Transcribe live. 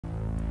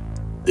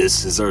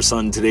This is our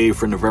sun today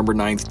for November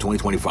 9th,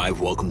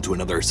 2025. Welcome to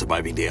another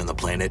surviving day on the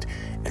planet,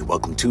 and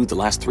welcome to the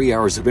last 3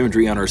 hours of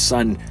imagery on our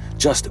sun.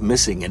 Just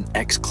missing an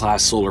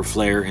X-class solar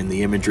flare in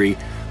the imagery,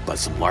 but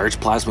some large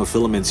plasma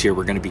filaments here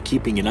we're going to be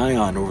keeping an eye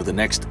on over the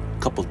next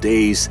couple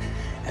days,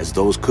 as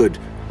those could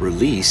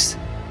release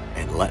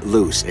and let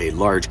loose a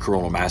large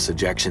coronal mass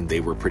ejection. They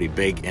were pretty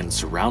big and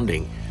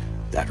surrounding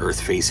that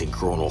Earth-facing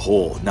coronal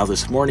hole. Now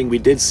this morning we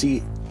did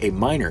see a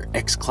minor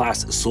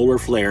X-class solar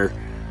flare,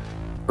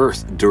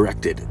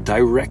 Earth-directed,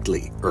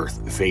 directly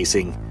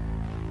Earth-facing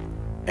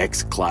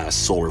X-class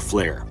solar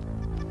flare,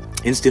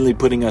 instantly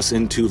putting us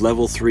into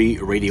level 3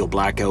 radio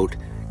blackout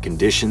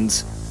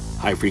conditions,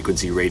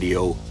 high-frequency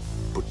radio,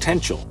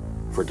 potential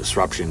for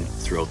disruption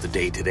throughout the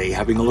day today.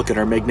 Having a look at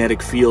our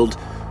magnetic field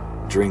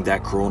during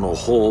that coronal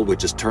hole,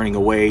 which is turning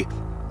away.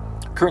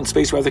 Current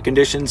space weather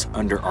conditions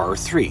under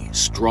R3.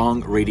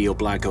 Strong radio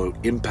blackout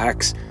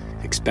impacts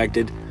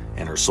expected,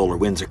 and our solar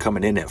winds are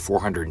coming in at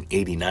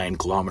 489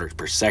 kilometers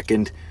per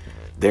second.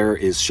 There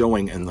is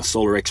showing in the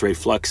solar X-ray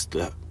flux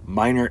the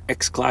minor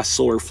X-class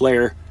solar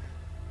flare,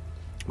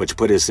 which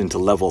put us into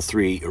level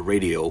 3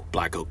 radio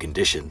blackout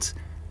conditions.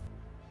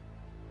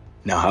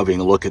 Now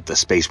having a look at the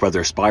space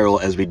weather spiral,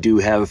 as we do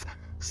have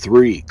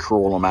 3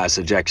 coronal mass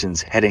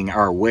ejections heading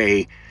our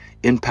way,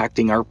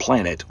 impacting our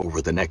planet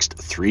over the next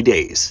 3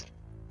 days.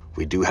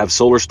 We do have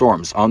solar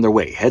storms on their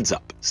way. Heads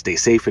up. Stay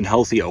safe and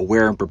healthy,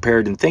 aware and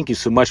prepared, and thank you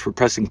so much for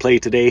pressing play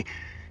today.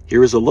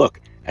 Here is a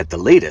look at the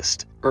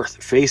latest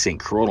Earth-facing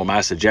coronal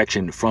mass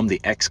ejection from the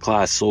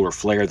X-class solar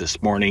flare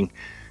this morning.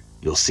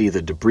 You'll see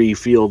the debris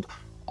field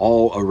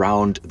all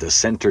around the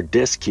center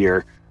disk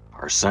here.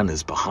 Our sun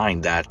is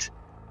behind that.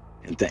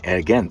 And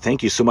again,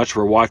 thank you so much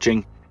for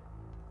watching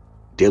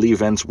daily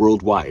events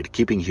worldwide,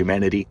 keeping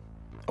humanity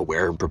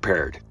aware and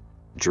prepared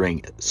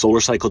during solar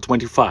cycle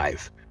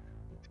 25,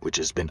 which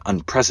has been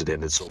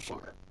unprecedented so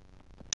far.